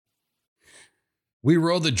We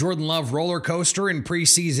rode the Jordan Love roller coaster in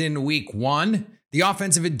preseason week 1. The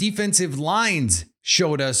offensive and defensive lines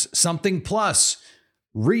showed us something, plus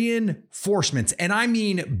reinforcements, and I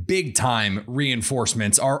mean big time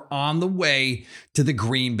reinforcements, are on the way to the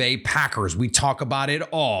Green Bay Packers. We talk about it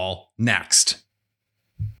all next.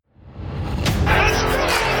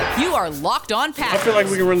 You are Locked On Packers. I feel like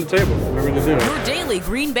we can run the table. We're going to do it. Your daily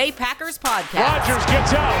Green Bay Packers podcast. Rodgers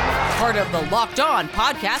gets out. Part of the Locked On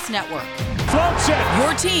Podcast Network. Floats it.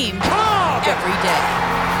 Your team every day.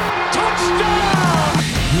 Touchdown!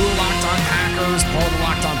 You're Locked On Packers, part of the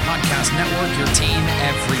Locked On Podcast Network, your team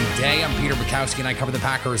every day. I'm Peter Bukowski, and I cover the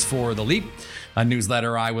Packers for The Leap, a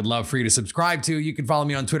newsletter I would love for you to subscribe to. You can follow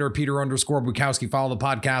me on Twitter, Peter_Bukowski. Follow the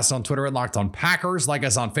podcast on Twitter at Locked On Packers. Like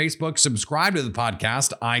us on Facebook. Subscribe to the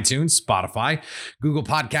podcast, iTunes, Spotify, Google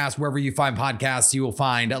Podcasts, wherever you find podcasts, you will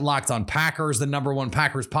find Locked On Packers, the #1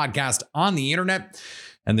 Packers podcast on the internet.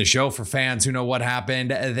 And the show for fans who know what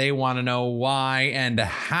happened. They want to know why and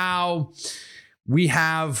how. We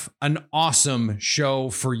have an awesome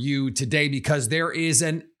show for you today because there is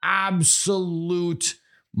an absolute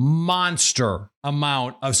monster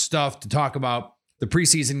amount of stuff to talk about the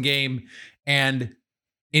preseason game and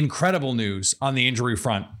incredible news on the injury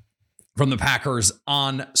front from the Packers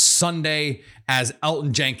on Sunday as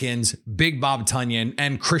Elgton Jenkins, Big Bob Tonyan,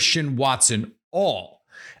 and Christian Watson all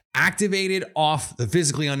activated off the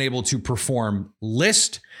physically unable to perform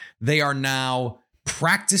list. They are now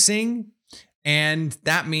practicing, and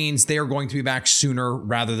that means they are going to be back sooner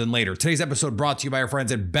rather than later. Today's episode brought to you by our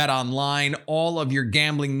friends at BetOnline. All of your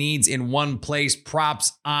gambling needs in one place.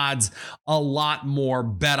 Props, odds, a lot more.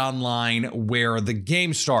 BetOnline, where the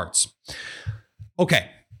game starts. Okay.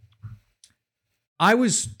 I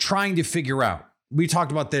was trying to figure out, we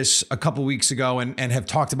talked about this a couple weeks ago and have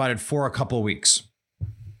talked about it for a couple of weeks.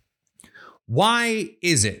 Why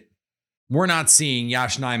is it we're not seeing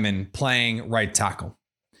Yosh Nijman playing right tackle?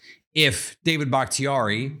 If David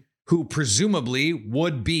Bakhtiari, who presumably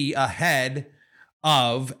would be ahead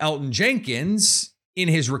of Elgton Jenkins in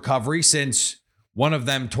his recovery, since one of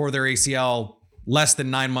them tore their ACL less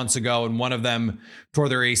than 9 months ago and one of them tore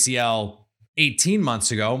their ACL 18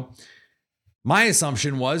 months ago, my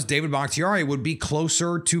assumption was David Bakhtiari would be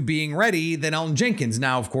closer to being ready than Elgton Jenkins.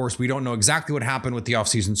 Now, of course, we don't know exactly what happened with the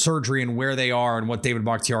offseason surgery and where they are and what David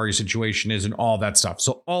Bakhtiari's situation is and all that stuff.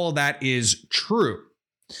 So all of that is true.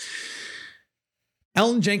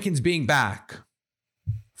 Elgton Jenkins being back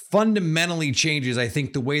fundamentally changes, I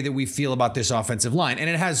think, the way that we feel about this offensive line, and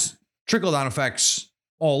it has trickle-down effects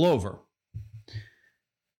all over.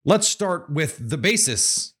 Let's start with the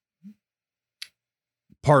basis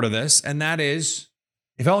part of this, and that is,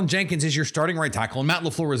 if Elgton Jenkins is your starting right tackle, and Matt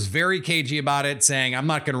LaFleur was very cagey about it, saying, I'm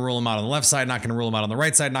not going to rule him out on the left side, not going to rule him out on the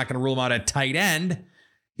right side, not going to rule him out at tight end.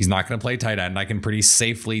 He's not going to play tight end. I can pretty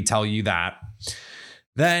safely tell you that.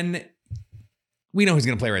 Then we know he's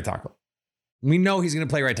going to play right tackle. We know he's going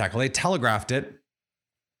to play right tackle. They telegraphed it.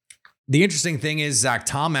 The interesting thing is Zach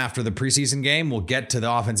Tom, after the preseason game, we'll get to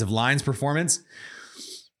the offensive line's performance.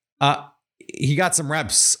 He got some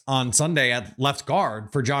reps on Sunday at left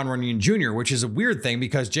guard for Jon Runyan Jr., which is a weird thing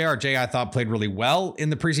because JRJ, I thought, played really well in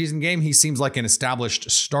the preseason game. He seems like an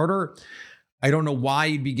established starter. I don't know why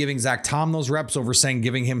you'd be giving Zach Tom those reps over saying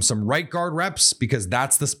giving him some right guard reps, because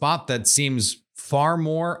that's the spot that seems far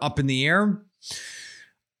more up in the air.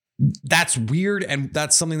 That's weird, and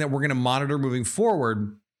that's something that we're going to monitor moving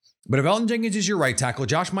forward. But if Elgton Jenkins is your right tackle,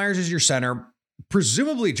 Josh Myers is your center,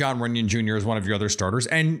 presumably Jon Runyan Jr. is one of your other starters,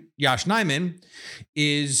 and Yosh Nijman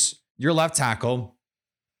is your left tackle.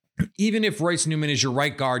 Even if Royce Newman is your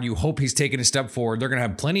right guard, you hope he's taken a step forward. They're going to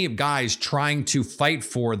have plenty of guys trying to fight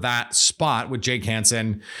for that spot with Jake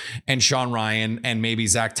Hansen and Sean Ryan and maybe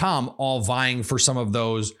Zach Tom all vying for some of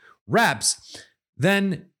those reps.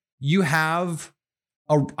 Then you have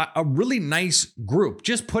a really nice group.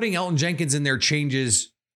 Just putting Elgton Jenkins in there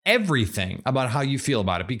changes everything about how you feel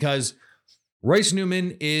about it, because Royce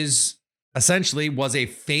Newman was a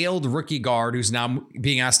failed rookie guard who's now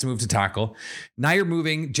being asked to move to tackle. Now you're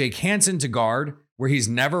moving Jake Hansen to guard, where he's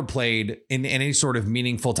never played in any sort of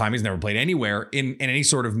meaningful time. He's never played anywhere in any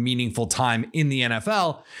sort of meaningful time in the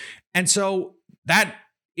NFL. And so that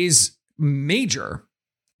is major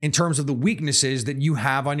in terms of the weaknesses that you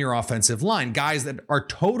have on your offensive line. Guys that are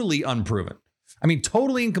totally unproven. I mean,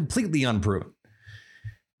 totally and completely unproven.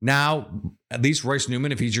 Now, at least Royce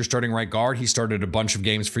Newman, if he's your starting right guard, he started a bunch of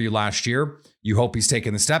games for you last year. You hope he's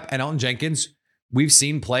taken the step. And Elgton Jenkins, we've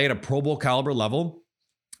seen play at a Pro Bowl caliber level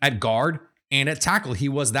at guard and at tackle. He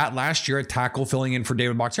was that last year at tackle, filling in for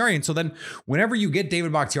David Bakhtiari. And so then whenever you get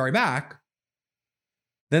David Bakhtiari back,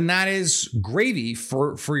 then that is gravy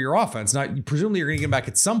for your offense. Now, presumably you're going to get back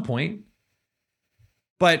at some point,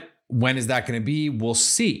 but when is that going to be? We'll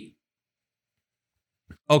see.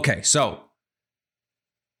 Okay, so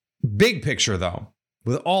big picture though,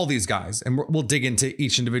 with all these guys, and we'll dig into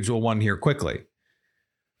each individual one here quickly.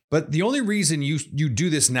 But the only reason you do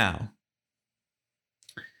this now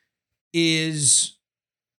is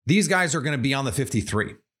these guys are going to be on the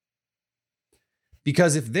 53.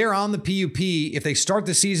 Because if they're on the PUP, if they start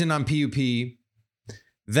the season on PUP,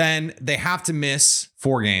 then they have to miss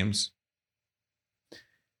 4 games.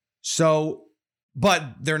 So, but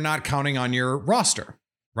they're not counting on your roster,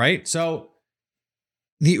 right? So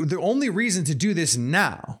the only reason to do this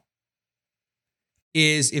now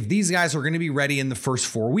is if these guys are going to be ready in the first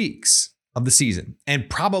 4 weeks of the season, and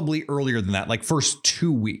probably earlier than that, like first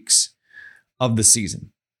 2 weeks of the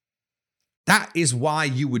season. That is why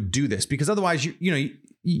you would do this, because otherwise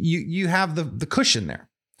you have the cushion there.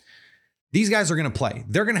 These guys are going to play.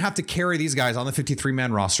 They're going to have to carry these guys on the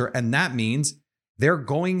 53-man roster, and that means they're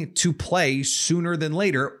going to play sooner than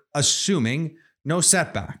later, assuming no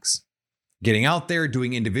setbacks. Getting out there,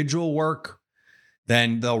 doing individual work,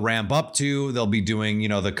 then they'll ramp up to, they'll be doing,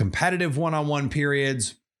 the competitive one-on-one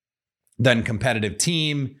periods, then competitive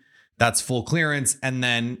team, that's full clearance, and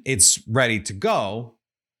then it's ready to go.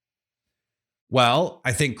 Well,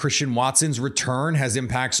 I think Christian Watson's return has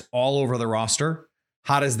impacts all over the roster.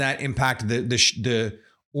 How does that impact the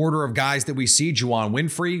order of guys that we see? Juwan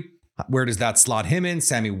Winfrey, where does that slot him in?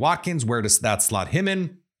 Sammy Watkins, where does that slot him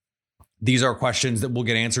in? These are questions that we'll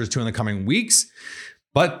get answers to in the coming weeks.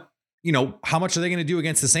 But, how much are they going to do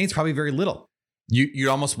against the Saints? Probably very little. You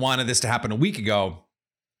almost wanted this to happen a week ago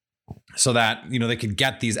so that, they could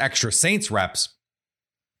get these extra Saints reps.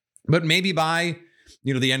 But maybe by,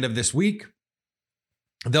 the end of this week,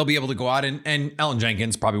 they'll be able to go out and Elgton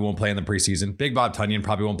Jenkins probably won't play in the preseason. Big Bob Tonyan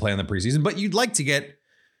probably won't play in the preseason, but you'd like to get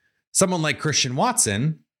someone like Christian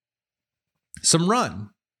Watson some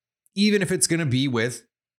run, even if it's going to be with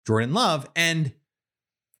Jordan Love. And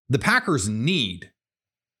the Packers need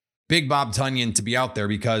Big Bob Tonyan to be out there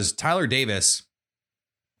because Tyler Davis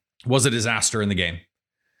was a disaster in the game.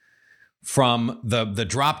 From the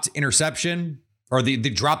dropped interception, or the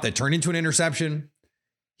drop that turned into an interception,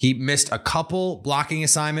 he missed a couple blocking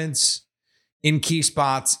assignments in key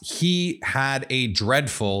spots. He had a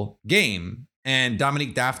dreadful game, and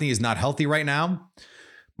Dominique Daphne is not healthy right now.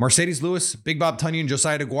 Mercedes Lewis, Big Bob Tonyan,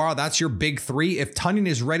 Josiah DeGuara, that's your big 3. If Tonyan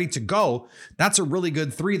is ready to go, that's a really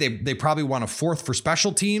good 3. They probably want a 4th for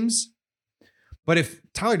special teams. But if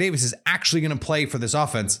Tyler Davis is actually going to play for this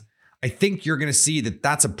offense, I think you're going to see that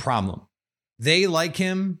that's a problem. They like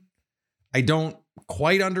him. I don't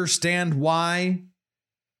quite understand why.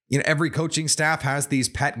 Every coaching staff has these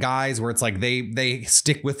pet guys where it's like they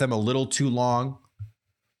stick with them a little too long.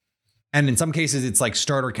 And in some cases, it's like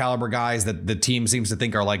starter caliber guys that the team seems to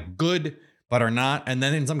think are like good, but are not. And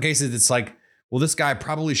then in some cases, it's like, well, this guy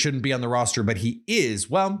probably shouldn't be on the roster, but he is.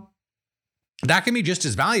 Well, that can be just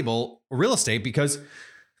as valuable real estate because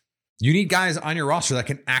you need guys on your roster that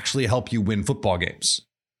can actually help you win football games.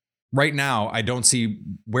 Right now, I don't see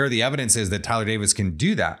where the evidence is that Tyler Davis can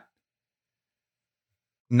do that.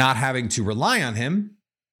 Not having to rely on him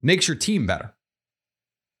makes your team better.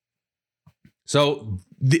 So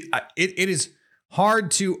it is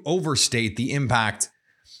hard to overstate the impact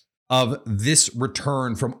of this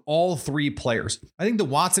return from all 3 players. I think the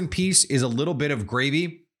Watson piece is a little bit of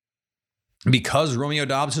gravy because Romeo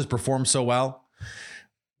Doubs has performed so well.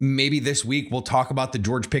 Maybe this week we'll talk about the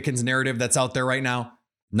George Pickens narrative that's out there right now.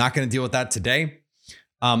 Not going to deal with that today.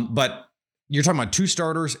 But you're talking about 2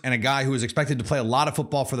 starters and a guy who is expected to play a lot of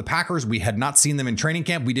football for the Packers. We had not seen them in training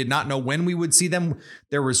camp. We did not know when we would see them.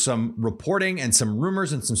 There was some reporting and some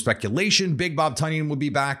rumors and some speculation. Big Bob Tonyan would be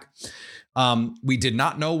back. We did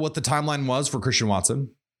not know what the timeline was for Christian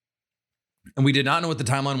Watson. And we did not know what the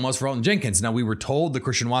timeline was for Elgton Jenkins. Now, we were told the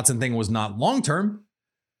Christian Watson thing was not long-term,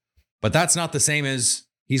 but that's not the same as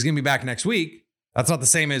he's going to be back next week. That's not the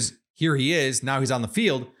same as here he is. Now he's on the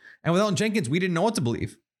field. And with Elgton Jenkins, we didn't know what to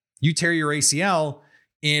believe. You tear your ACL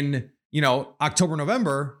in, October,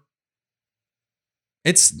 November.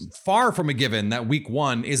 It's far from a given that week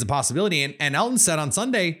 1 is a possibility. And Elgton said on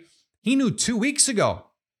Sunday, he knew 2 weeks ago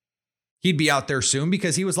he'd be out there soon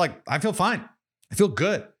because he was like, I feel fine. I feel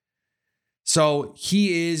good. So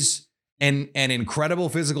he is an incredible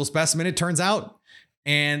physical specimen, it turns out.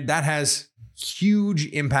 And that has huge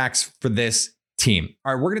impacts for this team.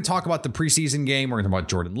 All right, we're going to talk about the preseason game. We're going to talk about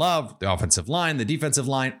Jordan Love, the offensive line, the defensive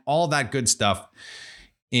line, all that good stuff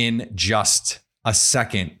in just a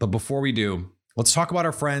second. But before we do, let's talk about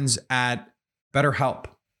our friends at BetterHelp.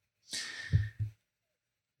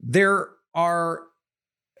 there are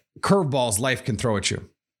curveballs life can throw at you.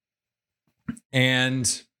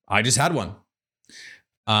 And I just had one.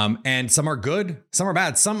 And some are good, some are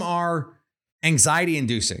bad, some are anxiety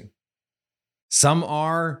inducing, some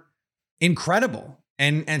are incredible.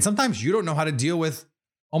 And sometimes you don't know how to deal with,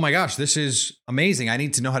 oh my gosh, this is amazing, I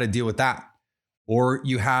need to know how to deal with that. Or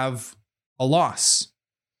you have a loss.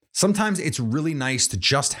 Sometimes it's really nice to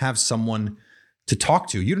just have someone to talk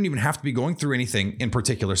to. You don't even have to be going through anything in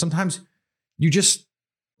particular. Sometimes you just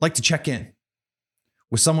like to check in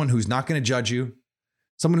with someone who's not going to judge you,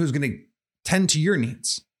 someone who's going to tend to your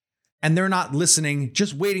needs. And they're not listening,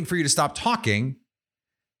 just waiting for you to stop talking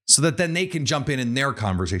so that then they can jump in their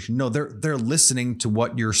conversation. No, they're listening to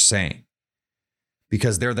what you're saying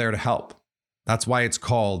because they're there to help. That's why it's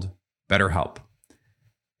called BetterHelp.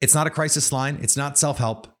 It's not a crisis line. It's not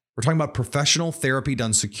self-help. We're talking about professional therapy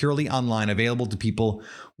done securely online, available to people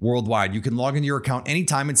worldwide. You can log into your account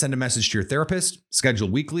anytime and send a message to your therapist, schedule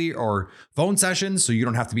weekly or phone sessions so you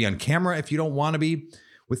don't have to be on camera if you don't want to be.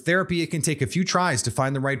 With therapy, it can take a few tries to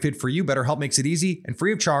find the right fit for you. BetterHelp makes it easy and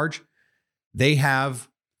free of charge. They have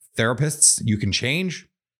therapists you can change,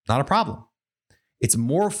 not a problem. It's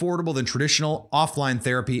more affordable than traditional offline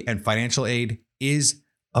therapy, and financial aid is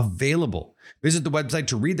available. Visit the website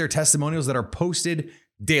to read their testimonials that are posted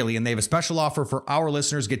daily, and they have a special offer for our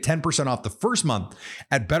listeners. Get 10% off the first month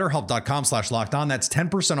at betterhelp.com/lockedon. That's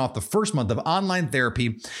 10% off the first month of online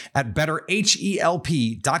therapy at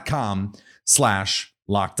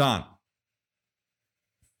betterhelp.com/lockedon.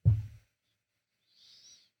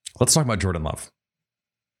 Let's talk about Jordan Love.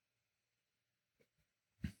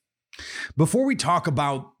 Before we talk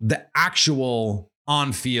about the actual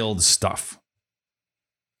on-field stuff,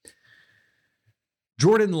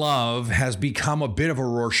 Jordan Love has become a bit of a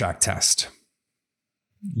Rorschach test.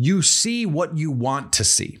 You see what you want to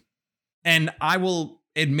see. And I will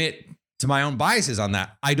admit to my own biases on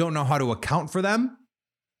that. I don't know how to account for them.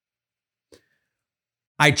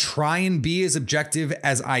 I try and be as objective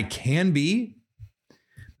as I can be.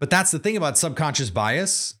 But that's the thing about subconscious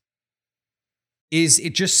bias, is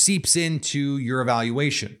it just seeps into your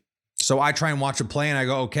evaluation. So I try and watch a play and I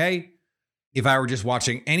go, okay, if I were just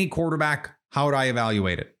watching any quarterback, how would I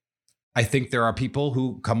evaluate it? I think there are people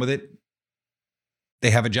who come with it. They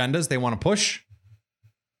have agendas they want to push.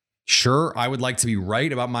 Sure, I would like to be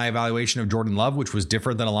right about my evaluation of Jordan Love, which was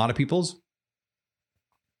different than a lot of people's.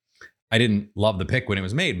 I didn't love the pick when it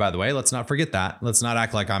was made, by the way. Let's not forget that. Let's not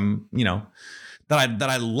act like I'm, that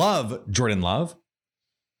I love Jordan Love.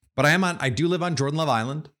 But I do live on Jordan Love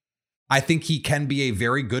Island. I think he can be a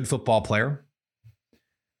very good football player.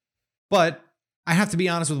 But I have to be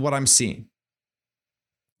honest with what I'm seeing.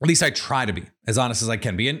 At least I try to be as honest as I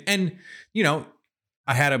can be. And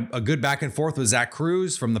I had a good back and forth with Zach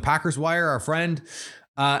Cruz from the Packers Wire, our friend.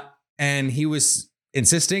 And he was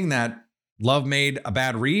insisting that Love made a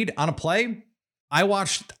bad read on a play. I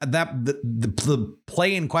watched the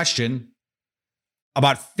play in question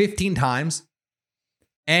about 15 times.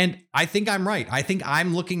 And I think I'm right. I think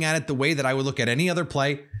I'm looking at it the way that I would look at any other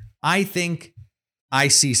play. I think I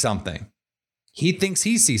see something. He thinks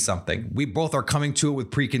he sees something. We both are coming to it with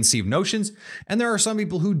preconceived notions. And there are some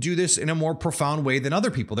people who do this in a more profound way than other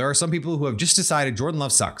people. There are some people who have just decided Jordan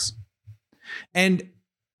Love sucks. And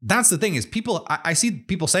that's the thing is I see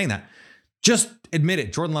people saying that. Just admit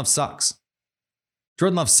it. Jordan Love sucks.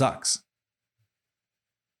 Jordan Love sucks.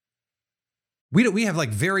 We have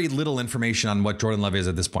like very little information on what Jordan Love is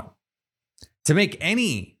at this point. To make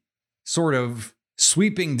any sort of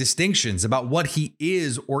sweeping distinctions about what he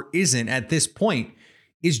is or isn't at this point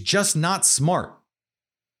is just not smart.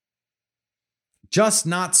 Just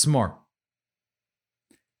not smart.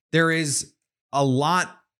 There is a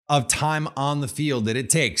lot of time on the field that it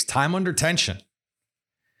takes, time under tension,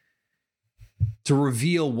 to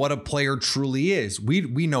reveal what a player truly is.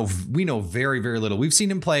 We know very, very little. We've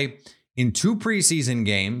seen him play in 2 preseason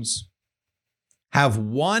games, have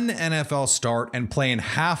 1 NFL start, and play in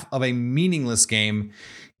half of a meaningless game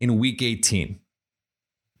in week 18.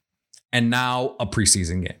 And now a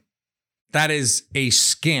preseason game. That is a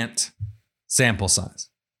scant sample size.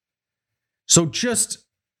 So just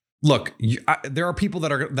look, there are people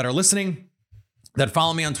that are listening, that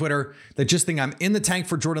follow me on Twitter, that just think I'm in the tank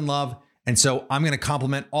for Jordan Love. And so I'm going to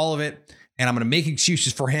compliment all of it. And I'm going to make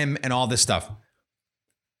excuses for him and all this stuff.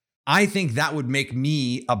 I think that would make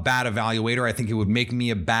me a bad evaluator. I think it would make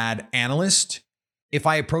me a bad analyst if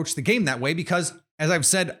I approach the game that way, because as I've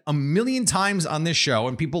said a million times on this show,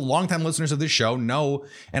 and people, longtime listeners of this show know,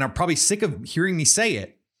 and are probably sick of hearing me say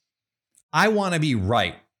it, I want to be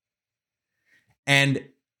right. And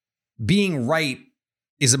being right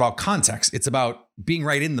is about context. It's about being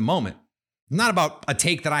right in the moment, not about a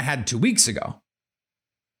take that I had 2 weeks ago.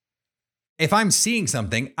 If I'm seeing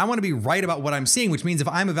something, I want to be right about what I'm seeing, which means if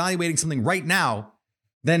I'm evaluating something right now,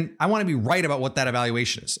 then I want to be right about what that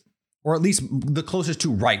evaluation is, or at least the closest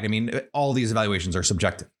to right. I mean, all these evaluations are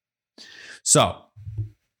subjective. So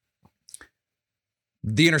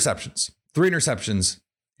the interceptions, 3 interceptions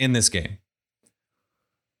in this game.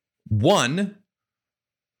 1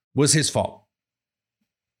 was his fault.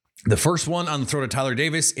 The first one on the throw to Tyler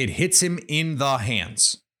Davis, it hits him in the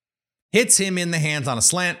hands. Hits him in the hands on a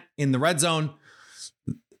slant in the red zone.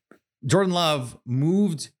 Jordan Love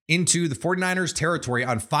moved into the 49ers territory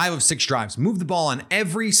on 5 of 6 drives. Moved the ball on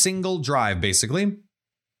every single drive, basically.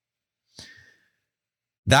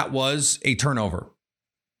 That was a turnover.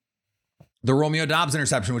 The Romeo Doubs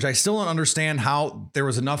interception, which I still don't understand how there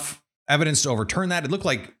was enough evidence to overturn that. It looked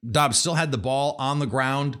like Doubs still had the ball on the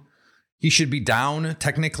ground. He should be down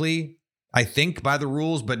technically, I think, by the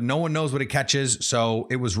rules, but no one knows what it catches. So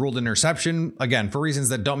it was ruled interception, again, for reasons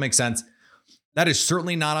that don't make sense. That is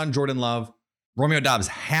certainly not on Jordan Love. Romeo Doubs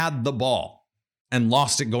had the ball and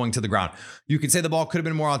lost it going to the ground. You could say the ball could have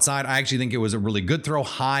been more outside. I actually think it was a really good throw,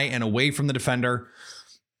 high and away from the defender.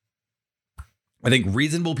 I think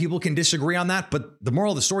reasonable people can disagree on that, but the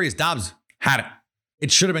moral of the story is Doubs had it.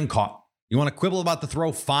 It should have been caught. You want to quibble about the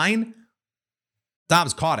throw? Fine.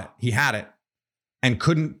 Doubs caught it. He had it and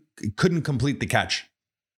couldn't complete the catch.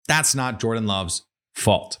 That's not Jordan Love's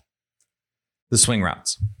fault. The swing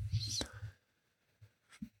routes.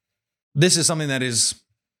 This is something that is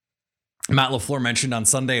Matt LaFleur mentioned on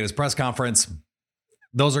Sunday at his press conference.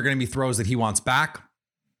 Those are going to be throws that he wants back.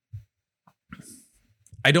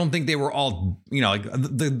 I don't think they were all, like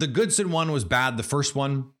the Goodson one was bad. The first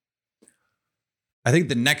one, I think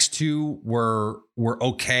the next 2 were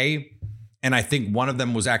okay. And I think one of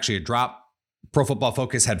them was actually a drop. Pro Football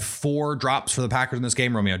Focus had 4 drops for the Packers in this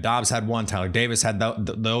game. Romeo Doubs had 1. Tyler Davis had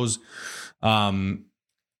those.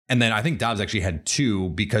 And then I think Doubs actually had 2,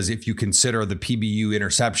 because if you consider the PBU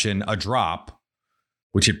interception a drop,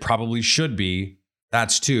 which it probably should be,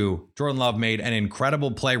 that's 2. Jordan Love made an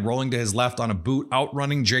incredible play rolling to his left on a boot,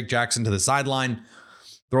 outrunning Jake Jackson to the sideline,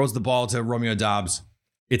 throws the ball to Romeo Doubs.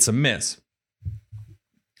 It's a miss.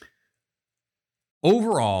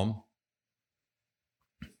 Overall,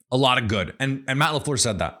 a lot of good. And Matt LaFleur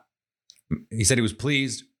said that. He said he was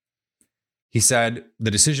pleased. He said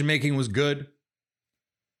the decision-making was good.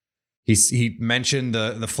 He mentioned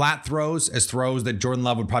the flat throws as throws that Jordan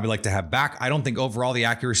Love would probably like to have back. I don't think overall the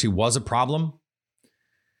accuracy was a problem.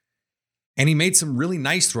 And he made some really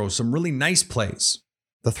nice throws, some really nice plays.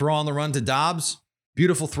 The throw on the run to Doubs,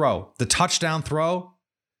 beautiful throw. The touchdown throw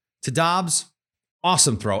to Doubs,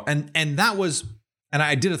 awesome throw. And that was, and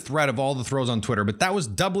I did a thread of all the throws on Twitter, but that was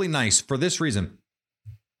doubly nice for this reason.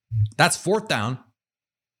 That's 4th down.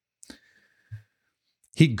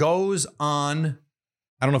 He goes on,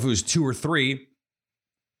 I don't know if it was 2 or 3,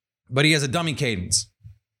 but he has a dummy cadence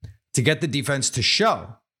to get the defense to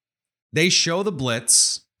show. They show the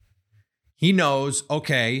blitz. He knows,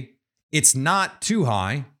 okay, it's not too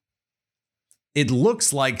high. It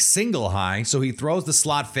looks like single high. So he throws the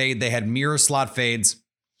slot fade. They had mirror slot fades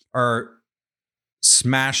or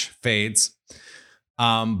smash fades,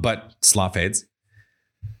 but slot fades.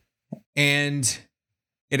 And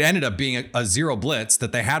it ended up being a 0 blitz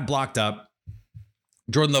that they had blocked up.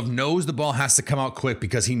 Jordan Love knows the ball has to come out quick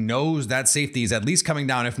because he knows that safety is at least coming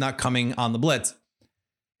down, if not coming on the blitz.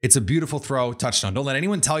 It's a beautiful throw, touchdown. Don't let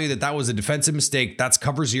anyone tell you that was a defensive mistake. That's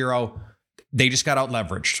cover 0. They just got out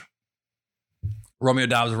leveraged. Romeo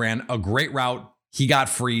Doubs ran a great route. He got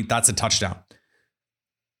free. That's a touchdown.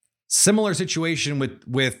 Similar situation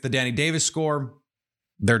with the Danny Davis score.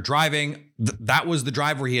 They're driving. That was the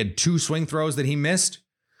drive where he had 2 swing throws that he missed.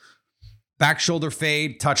 Back shoulder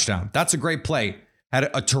fade, touchdown. That's a great play. Had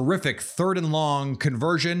a terrific 3rd and long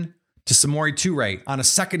conversion to Samori Toure on a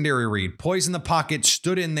secondary read. Poised in the pocket,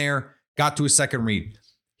 stood in there, got to a second read.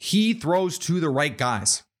 He throws to the right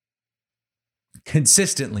guys.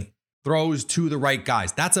 Consistently throws to the right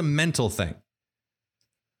guys. That's a mental thing.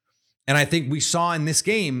 And I think we saw in this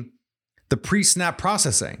game the pre-snap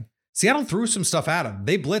processing. Seattle threw some stuff at him.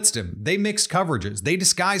 They blitzed him. They mixed coverages. They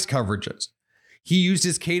disguised coverages. He used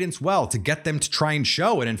his cadence well to get them to try and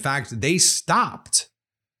show. And in fact, they stopped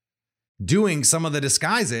doing some of the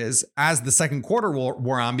disguises as the second quarter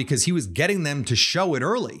wore on because he was getting them to show it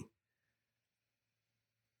early.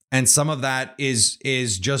 And some of that is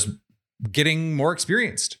just getting more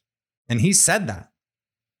experienced. And he said that.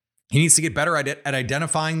 He needs to get better at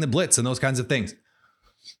identifying the blitz and those kinds of things.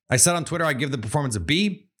 I said on Twitter, I give the performance a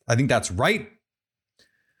B. I think that's right.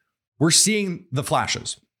 we're seeing the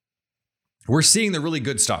flashes. We're seeing the really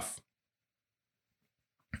good stuff.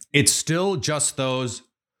 It's still just those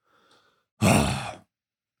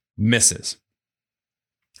misses.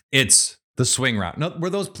 It's the swing route. No, were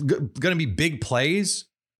those going to be big plays?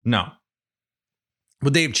 No.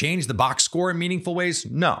 Would they have changed the box score in meaningful ways?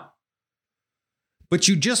 No. But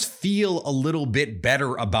you just feel a little bit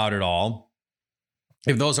better about it all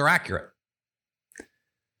if those are accurate.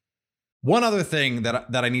 One other thing that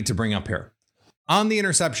I need to bring up here. On the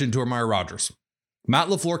interception to Amari Rodgers, Matt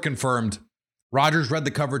LaFleur confirmed Rodgers read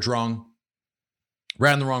the coverage wrong,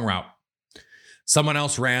 ran the wrong route. Someone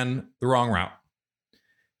else ran the wrong route.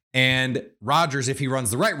 And Rodgers, if he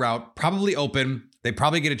runs the right route, probably open. They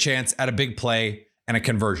probably get a chance at a big play and a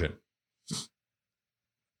conversion.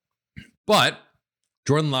 But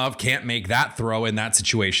Jordan Love can't make that throw in that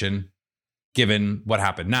situation, given what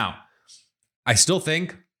happened. Now, I still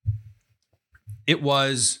think it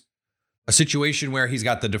was a situation where he's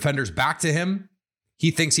got the defenders back to him. He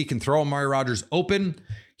thinks he can throw Amari Rodgers open.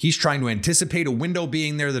 He's trying to anticipate a window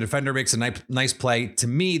being there. The defender makes a nice play. To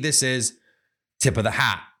me, this is tip of the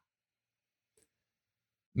hat.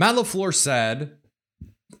 Matt LaFleur said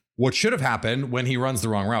what should have happened when he runs the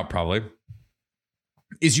wrong route probably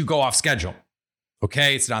is you go off schedule.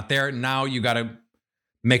 Okay, it's not there. Now you got to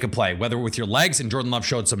make a play, whether with your legs, and Jordan Love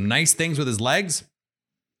showed some nice things with his legs,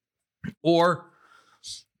 or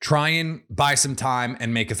try and buy some time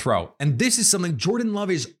and make a throw. And this is something Jordan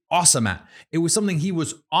Love is awesome at. It was something he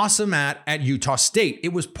was awesome at Utah State.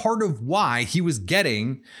 It was part of why he was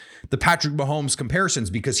getting the Patrick Mahomes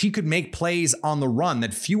comparisons, because he could make plays on the run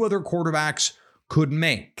that few other quarterbacks could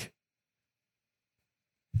make.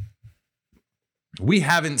 We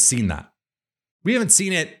haven't seen that. We haven't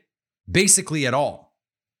seen it basically at all.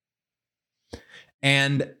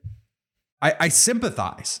 And I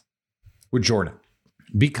sympathize with Jordan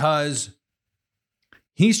because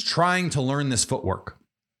he's trying to learn this footwork.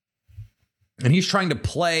 And he's trying to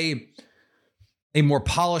play a more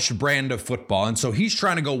polished brand of football. And so he's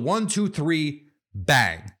trying to go 1, 2, 3,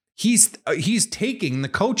 bang. He's taking the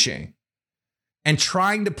coaching and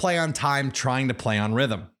trying to play on time, trying to play on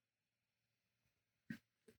rhythm.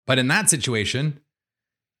 But in that situation,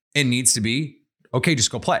 it needs to be, okay,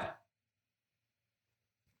 just go play.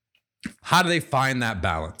 How do they find that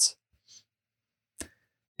balance?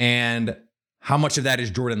 And how much of that is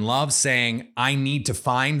Jordan Love saying, I need to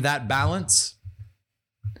find that balance?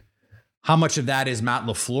 How much of that is Matt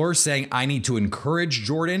LaFleur saying, I need to encourage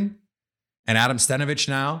Jordan and Adam Stenavich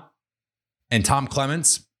now and Tom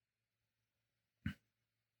Clements?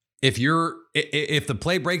 If the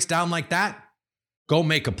play breaks down like that, go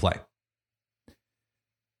make a play.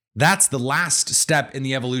 That's the last step in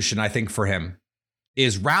the evolution, I think, for him,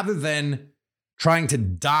 is rather than trying to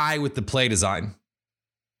die with the play design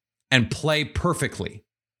and play perfectly.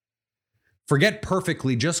 Forget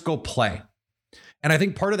perfectly, just go play. And I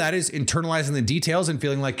think part of that is internalizing the details and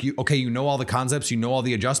feeling like you know all the concepts, you know all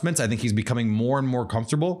the adjustments. I think he's becoming more and more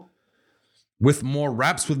comfortable with more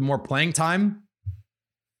reps, with more playing time.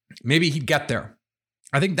 Maybe he'd get there.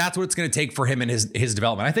 I think that's what it's going to take for him in his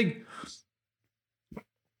development.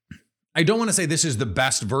 I don't want to say this is the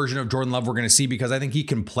best version of Jordan Love we're going to see, because I think he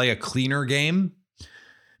can play a cleaner game.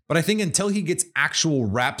 But I think until he gets actual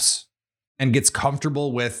reps and gets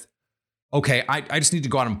comfortable with, okay, I just need to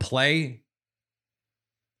go out and play,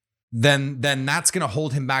 then that's going to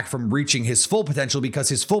hold him back from reaching his full potential, because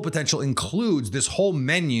his full potential includes this whole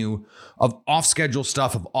menu of off-schedule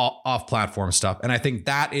stuff, of off-platform stuff. And I think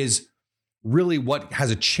that is really what has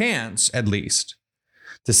a chance, at least,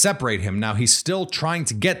 to separate him. Now, he's still trying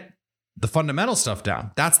to get the fundamental stuff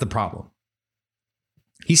down. That's the problem.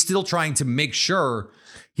 He's still trying to make sure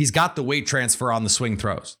he's got the weight transfer on the swing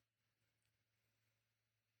throws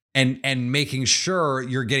and making sure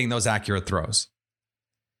you're getting those accurate throws.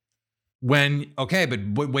 But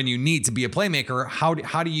when you need to be a playmaker,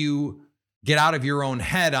 how do you get out of your own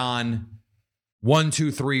head on 1,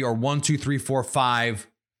 2, 3 or 1, 2, 3, 4, 5,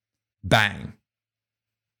 bang?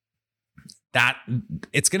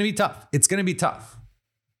 It's going to be tough. It's going to be tough.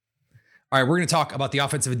 All right, we're going to talk about the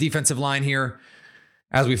offensive and defensive line here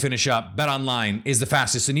as we finish up. BetOnline is the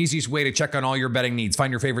fastest and easiest way to check on all your betting needs.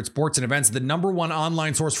 Find your favorite sports and events, the #1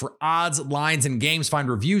 online source for odds, lines, and games. Find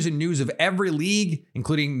reviews and news of every league,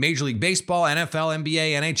 including Major League Baseball, NFL,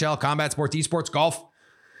 NBA, NHL, combat sports, esports, golf.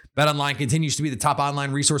 BetOnline continues to be the top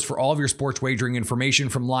online resource for all of your sports wagering information,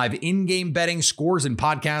 from live in-game betting, scores, and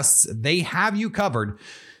podcasts. They have you covered.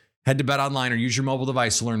 Head to BetOnline or use your mobile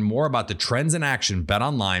device to learn more about the trends in action.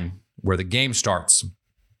 BetOnline, where the game starts.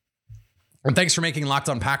 And thanks for making Locked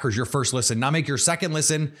On Packers your first listen. Now make your second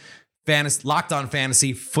listen Locked On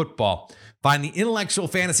Fantasy Football. Find the intellectual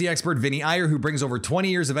fantasy expert Vinny Iyer, who brings over 20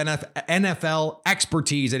 years of NFL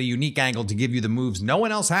expertise at a unique angle to give you the moves no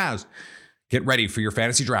one else has. Get ready for your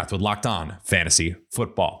fantasy draft with Locked On Fantasy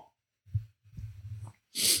Football.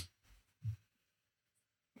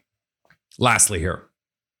 Lastly here,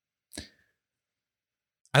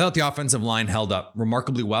 I thought the offensive line held up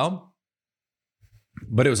remarkably well,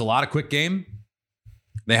 but it was a lot of quick game.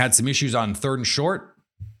 They had some issues on 3rd and short.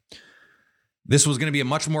 This was going to be a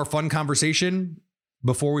much more fun conversation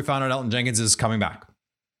before we found out Elgton Jenkins is coming back.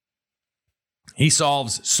 He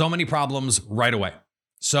solves so many problems right away.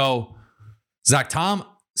 So Zach Tom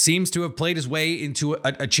seems to have played his way into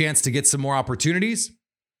a chance to get some more opportunities.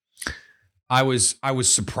 I was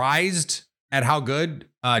surprised at how good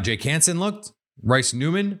Jake Hansen looked. Rice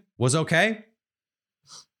Newman was okay.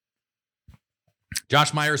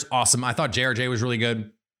 Josh Myers, awesome. I thought JRJ was really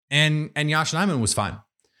good. And Yosh Nijman was fine.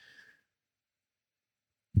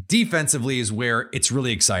 Defensively is where it's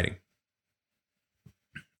really exciting.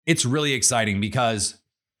 It's really exciting because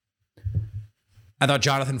I thought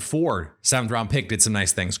Jonathan Ford, 7th round pick, did some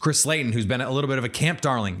nice things. Chris Slayton, who's been a little bit of a camp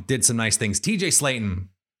darling, did some nice things. TJ Slayton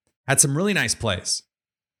had some really nice plays.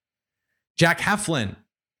 Jack Heflin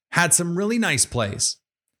had some really nice plays.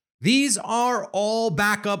 These are all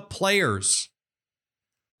backup players.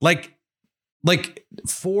 Like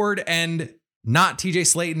Ford and not TJ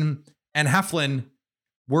Slayton and Heflin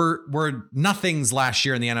were nothings last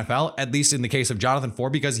year in the NFL, at least in the case of Jonathan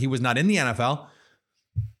Ford, because he was not in the NFL.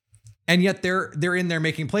 And yet they're in there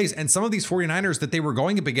making plays. And some of these 49ers that they were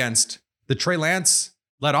going up against, the Trey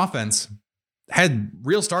Lance-led offense, had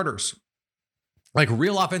real starters. Like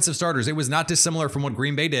real offensive starters. It was not dissimilar from what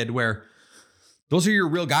Green Bay did, where those are your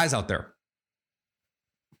real guys out there.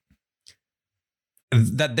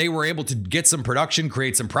 That they were able to get some production,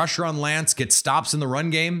 create some pressure on Lance, get stops in the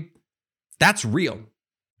run game. That's real.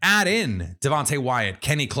 Add in Devontae Wyatt,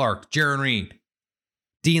 Kenny Clark, Jaron Reed,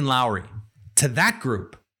 Dean Lowry to that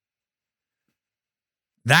group.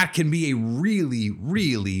 That can be a really,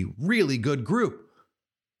 really, really good group.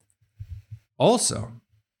 Also,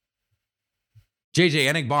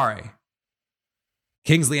 JJ Enagbare,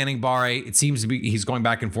 Kingsley Enagbare, it seems to be he's going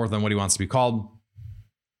back and forth on what he wants to be called.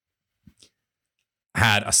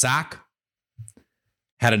 Had a sack,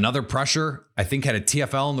 had another pressure, I think had a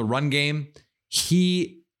TFL in the run game.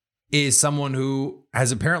 He is someone who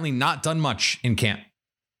has apparently not done much in camp.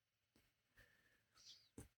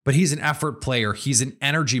 But he's an effort player. He's an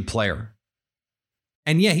energy player.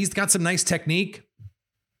 And yeah, he's got some nice technique,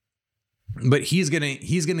 but he's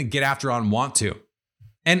gonna get after on want to.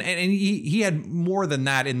 And he had more than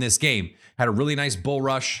that in this game. Had a really nice bull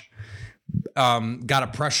rush. Got a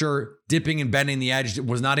pressure, dipping and bending the edge.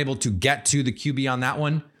 Was not able to get to the QB on that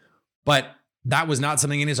one. But that was not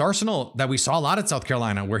something in his arsenal that we saw a lot at South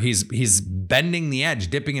Carolina, where he's bending the edge,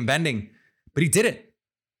 dipping and bending. But he did it.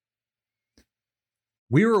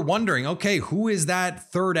 We were wondering, okay, who is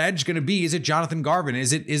that third edge going to be? Is it Jonathan Garvin?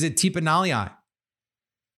 Is it Tipa Naliai?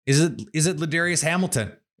 Is it Ladarius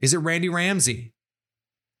Hamilton? Is it Randy Ramsey?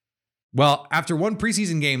 Well, after one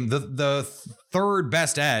preseason game, the third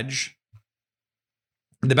best edge,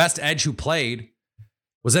 the best edge who played,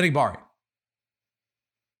 was Enagbare.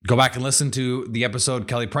 Go back and listen to the episode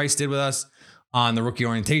Kelly Price did with us on the rookie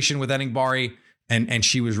orientation with Enagbare, and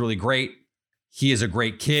she was really great. He is a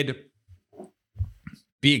great kid.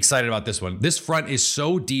 Be excited about this one. This front is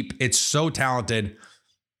so deep. It's so talented.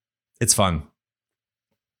 It's fun.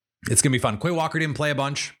 It's going to be fun. Quay Walker didn't play a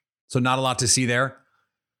bunch, so not a lot to see there.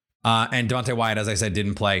 And Devontae Wyatt, as I said,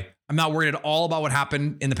 didn't play. I'm not worried at all about what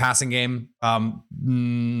happened in the passing game.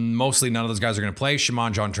 Mostly none of those guys are going to play.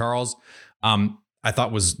 Shimon John Charles, I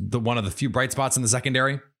thought was one of the few bright spots in the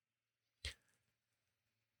secondary.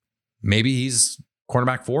 Maybe he's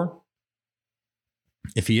cornerback 4.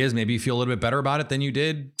 If he is, maybe you feel a little bit better about it than you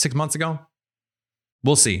did 6 months ago.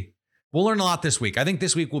 We'll see. We'll learn a lot this week. I think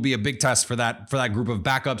this week will be a big test for that group of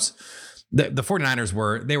backups. The 49ers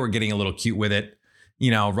were getting a little cute with it,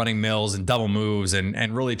 running mills and double moves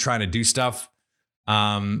and really trying to do stuff. They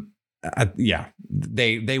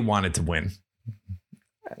wanted to win.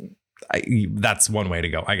 That's one way to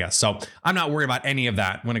go, I guess. So I'm not worried about any of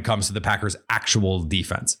that when it comes to the Packers' actual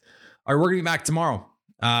defense. All right, we're going to be back tomorrow.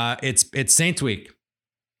 It's Saints week.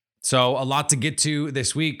 So a lot to get to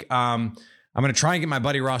this week. I'm going to try and get my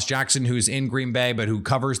buddy Ross Jackson, who's in Green Bay, but who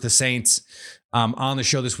covers the Saints, on the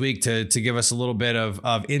show this week to give us a little bit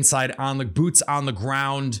of inside on the boots on the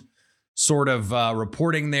ground sort of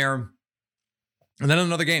reporting there. And then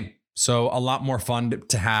another game. So a lot more fun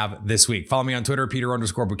to have this week. Follow me on Twitter,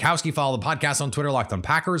 Peter_Bukowski. Follow the podcast on Twitter, Locked On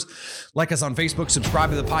Packers. Like us on Facebook. Subscribe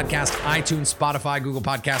to the podcast, iTunes, Spotify, Google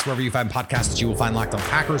Podcasts, wherever you find podcasts, you will find Locked On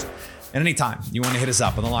Packers. And anytime you want to hit us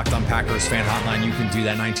up on the Locked On Packers fan hotline, you can do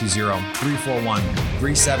that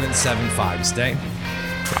 920-341-3775. Stay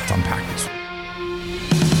Locked On Packers.